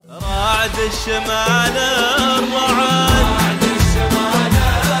رعد الشمال الرعد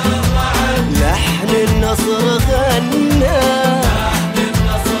لحن النصر غنى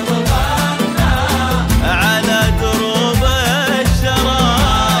على دروب الشرف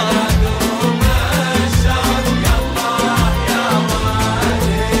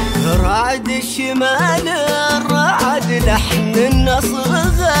رعد الشمال الرعد لحن النصر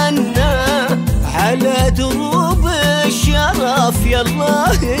غنى على دروب الشرف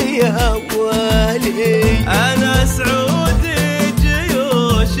يالله يا والي. أنا سعودي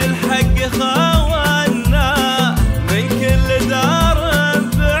جيوش الحق خوانا من كل دار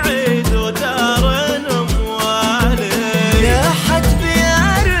بعيد ودار موالي. لاحت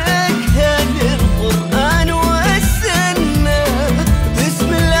بيارك أهل القرآن والسنة بسم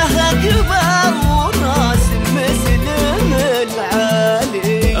الله أكبر وراس المسلم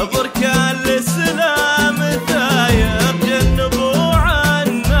العالي. بركان الإسلام ثاير جنبوا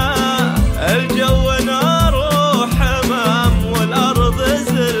عنا الجو نار وحمام والأرض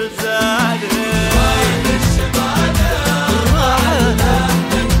زلزالي. رعد الشمال الرعد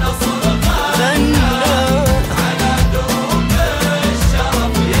النصر غنى على دروب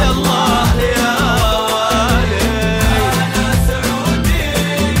الشرف يالله يا والي. أنا سعودي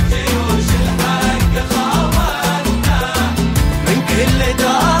جيوش الحق خوانا من كل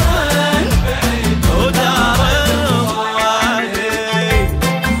دار ودار موالي.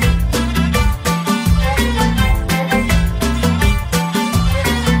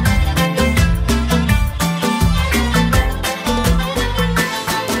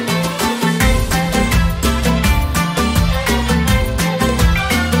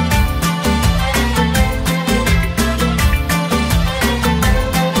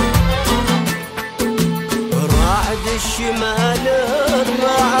 رعد الشمال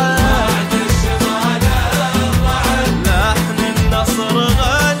الرعد لحن النصر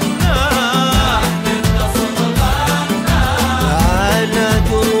غنى على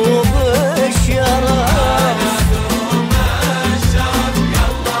دروب الشرف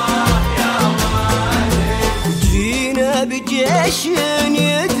جينا بجيش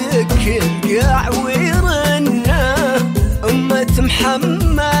يدك القاع ويرنا أمة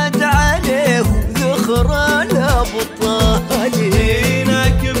محمد عليه وذخره